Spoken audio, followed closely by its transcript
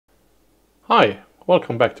Hi,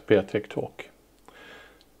 welcome back to Tech Talk.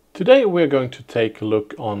 Today we're going to take a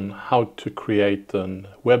look on how to create a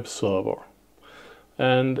web server.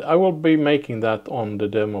 And I will be making that on the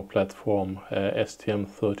demo platform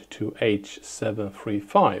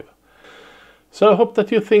STM32H735. So I hope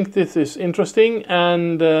that you think this is interesting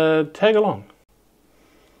and tag along.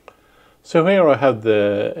 So here I have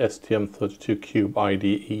the STM32 Cube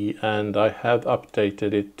IDE and I have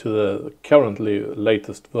updated it to the currently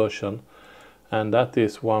latest version. And that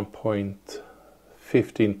is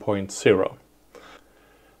 1.15.0.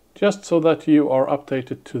 Just so that you are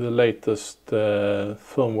updated to the latest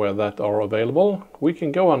firmware that are available, we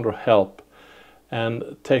can go under Help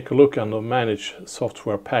and take a look under Manage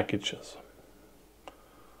Software Packages.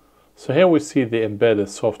 So here we see the Embedded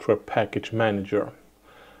Software Package Manager.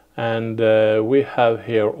 And we have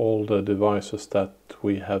here all the devices that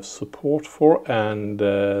we have support for, and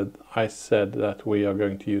I said that we are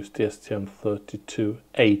going to use the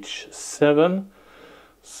STM32H7,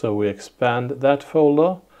 so we expand that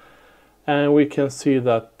folder and we can see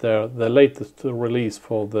that the latest release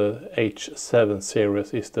for the H7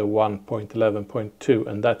 series is the 1.11.2,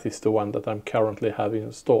 and that is the one that I'm currently having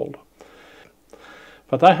installed.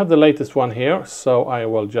 But I have the latest one here, so I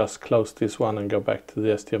will just close this one and go back to the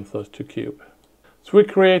STM32 Cube. So we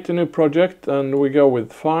create a new project and we go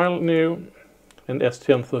with File, New, and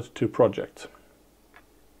STM32 Project.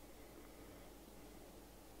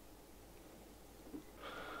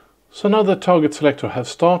 So now the target selector has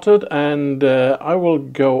started and I will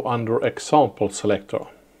go under Example Selector.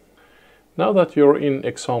 Now that you're in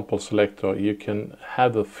Example Selector, you can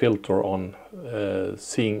have a filter on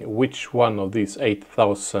seeing which one of these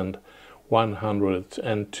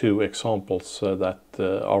 8,102 examples that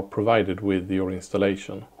are provided with your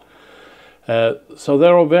installation. So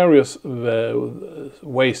there are various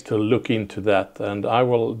ways to look into that, and I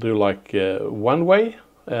will do like one way.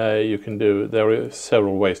 There are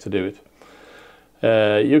several ways to do it.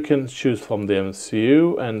 You can choose from the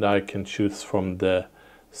MCU and I can choose from the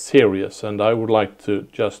series, and I would like to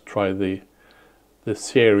just try the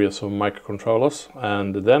series of microcontrollers,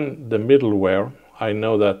 and then the middleware. I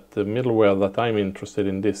know that the middleware that I'm interested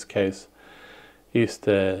in this case is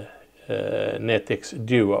the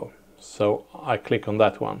NetXDuo, so I click on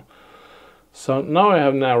that one. So now I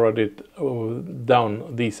have narrowed it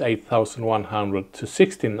down, these 8,100 to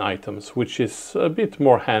 16 items, which is a bit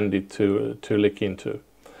more handy to look into.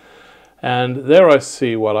 And there I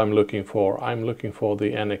see what I'm looking for. I'm looking for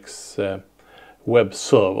the NX web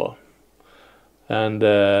server. And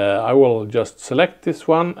I will just select this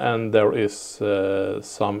one, and there is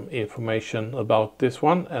some information about this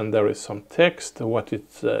one, and there is some text, what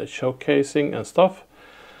it's showcasing and stuff.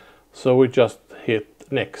 So we just hit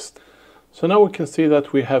Next. So now we can see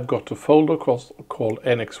that we have got a folder called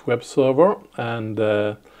NX Web Server, and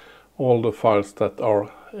all the files that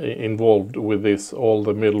are involved with this, all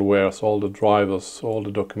the middlewares, all the drivers, all the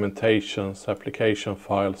documentations, application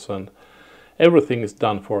files, and everything is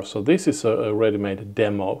done for us. So this is a ready-made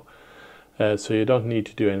demo, so you don't need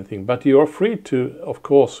to do anything. But you are free to, of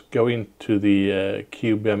course, go into the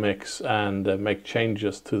CubeMX and make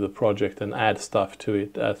changes to the project and add stuff to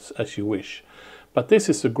it as you wish. But this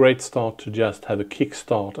is a great start to just have a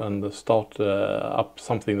kickstart and start up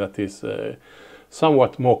something that is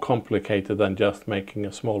somewhat more complicated than just making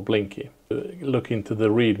a small Blinky. Look into the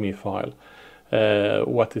README file,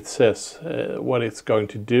 what it says, what it's going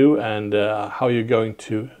to do, and how you're going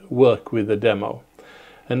to work with the demo.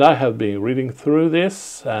 And I have been reading through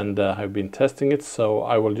this and I've been testing it, so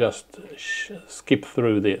I will just skip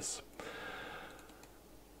through this.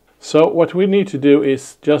 So what we need to do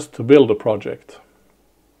is just to build a project.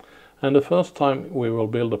 And the first time we will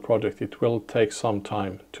build a project, it will take some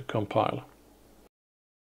time to compile.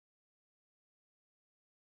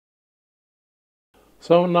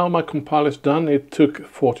 So now my compile is done. It took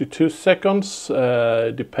 42 seconds,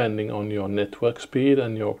 depending on your network speed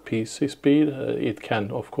and your PC speed. It can,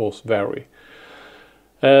 of course, vary.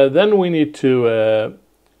 Then we need to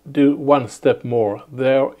do one step more.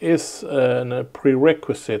 There is a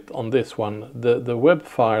prerequisite on this one. The web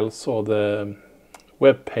files or the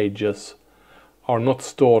web pages are not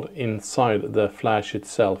stored inside the flash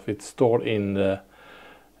itself. It's stored in an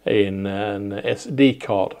SD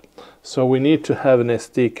card. So we need to have an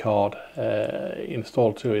SD card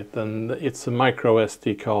installed to it, and it's a micro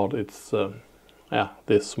SD card. It's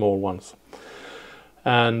these small ones,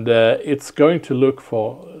 and it's going to look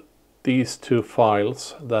for these two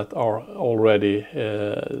files that are already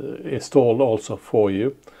installed also for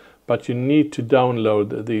you, but you need to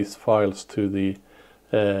download these files to the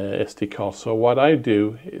SD card. So what I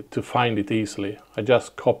do to find it easily, I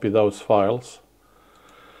just copy those files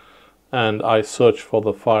and I search for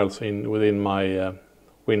the files within my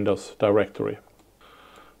Windows directory.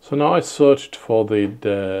 So now I searched for the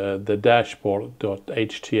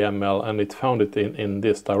dashboard.html and it found it in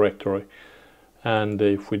this directory. And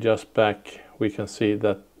if we just back, we can see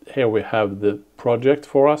that here we have the project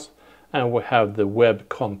for us and we have the web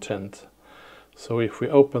content. So if we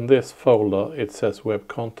open this folder, it says web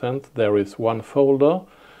content. There is one folder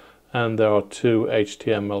and there are 2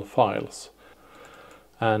 HTML files.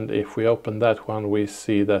 And if we open that one, we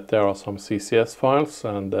see that there are some CSS files,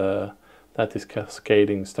 and that is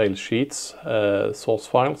cascading style sheets, source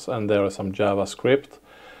files, and there is some JavaScript.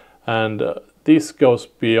 And this goes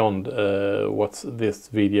beyond what this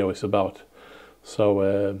video is about.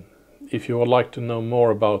 So if you would like to know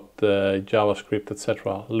more about JavaScript,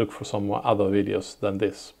 etc., look for some other videos than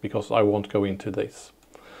this, because I won't go into this.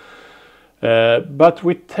 But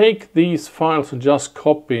we take these files and just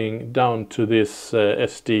copying down to this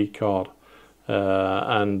SD card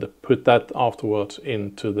and put that afterwards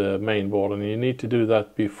into the main board. And you need to do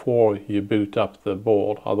that before you boot up the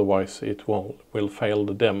board, otherwise it will fail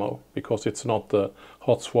the demo, because it's not the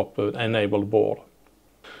hot swap enabled board.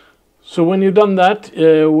 So when you've done that,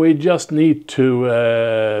 we just need to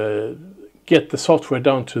get the software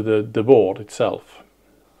down to the board itself.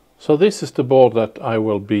 So this is the board that I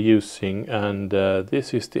will be using, and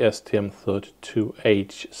this is the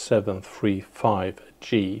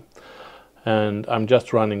STM32H735G, and I'm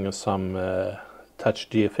just running some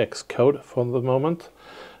TouchGFX code for the moment.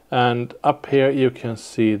 And up here you can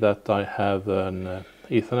see that I have an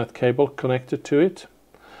Ethernet cable connected to it,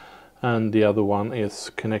 and the other one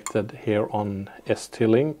is connected here on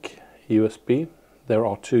ST-Link USB. There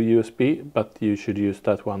are 2 USB, but you should use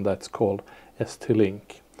that one that's called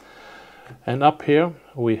ST-Link. And up here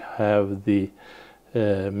we have the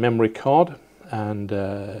memory card, and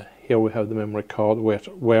here we have the memory card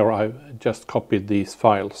where I just copied these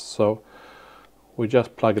files. So we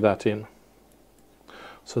just plug that in.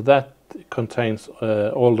 So that contains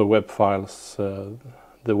all the web files,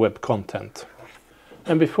 the web content.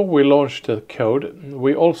 And before we launch the code,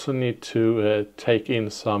 we also need to take in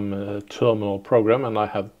some terminal program, and I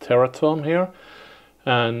have Teraterm here.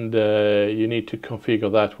 And you need to configure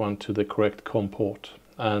that one to the correct COM port,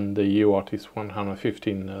 and the UART is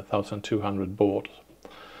 115,200 baud.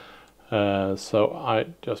 So I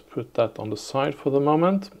just put that on the side for the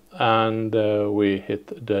moment, and we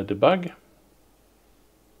hit the debug.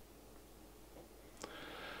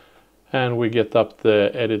 And we get up the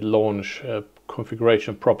edit launch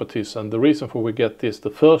configuration properties, and the reason for we get this the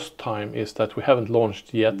first time is that we haven't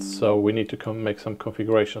launched yet, so we need to make some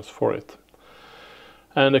configurations for it.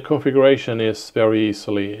 And the configuration is very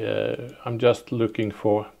easily, I'm just looking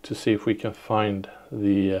to see if we can find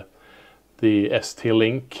the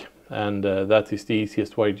ST-Link, and that is the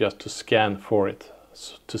easiest way, just to scan for it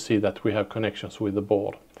to see that we have connections with the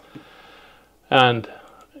board. And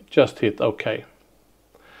just hit OK.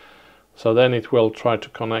 So then it will try to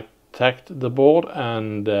contact the board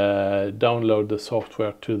and download the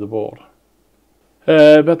software to the board.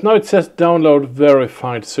 But now it says download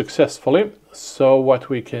verified successfully. So what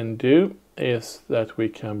we can do is that we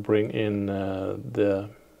can bring in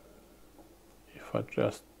if I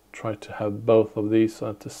just try to have both of these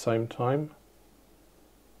at the same time.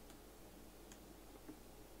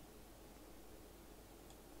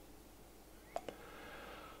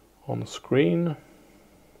 On screen.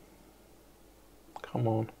 Come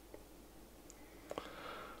on.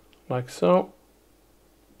 Like so.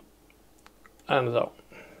 And so.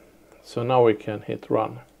 So now we can hit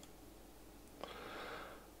run.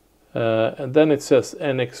 And then it says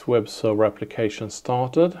NX WebServer application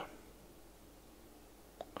started,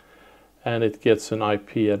 and it gets an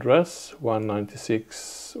IP address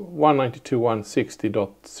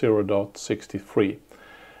 192.160.0.63,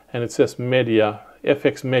 and it says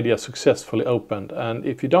FX media successfully opened. And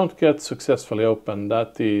if you don't get successfully opened,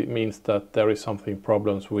 that means that there is something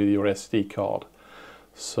problems with your SD card.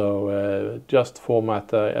 So just format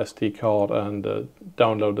the SD card and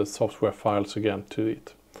download the software files again to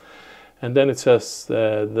it. And then it says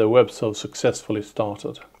the web server successfully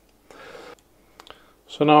started.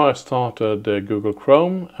 So now I started Google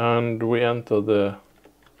Chrome, and we enter the,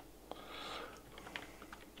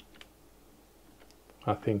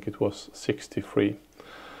 I think it was 63.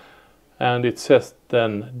 And it says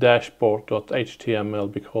then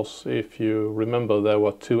dashboard.html, because if you remember, there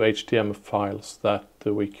were 2 HTML files that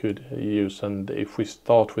we could use, and if we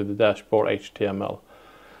start with the dashboard HTML.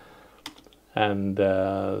 And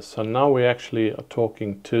so now we actually are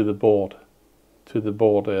talking to the board the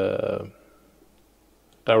board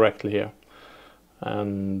directly here,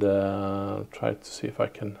 and try to see if I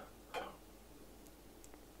can.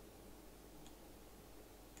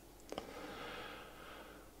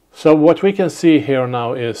 So what we can see here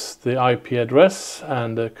now is the IP address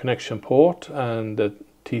and the connection port and the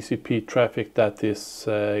TCP traffic that is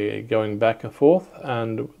going back and forth,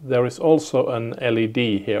 and there is also an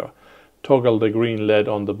LED here, toggle the green LED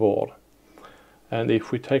on the board. And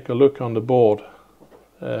if we take a look on the board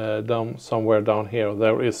somewhere down here,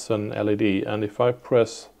 there is an LED, and if I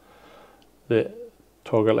press the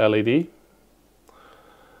toggle LED,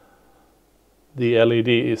 the LED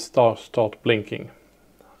is start blinking.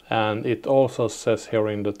 And it also says here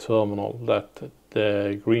in the terminal that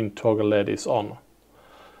the green toggle LED is on.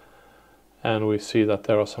 And we see that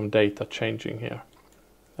there are some data changing here.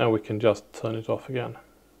 And we can just turn it off again.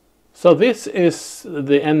 So this is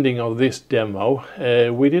the ending of this demo.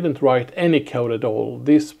 We didn't write any code at all.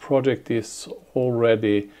 This project is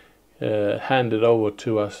already handed over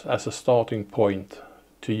to us as a starting point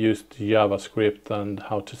to use the JavaScript and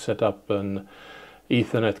how to set up an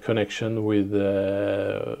Ethernet connection with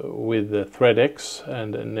the Threadx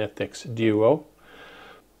and NetXDuo.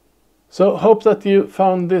 So hope that you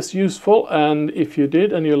found this useful, and if you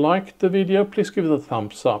did and you liked the video, please give it a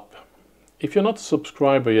thumbs up. If you're not a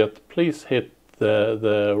subscriber yet, please hit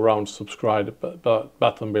the round subscribe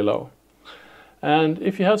button below. And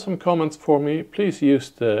if you have some comments for me, please use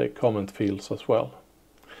the comment fields as well.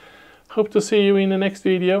 Hope to see you in the next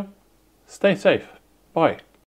video. Stay safe. Bye.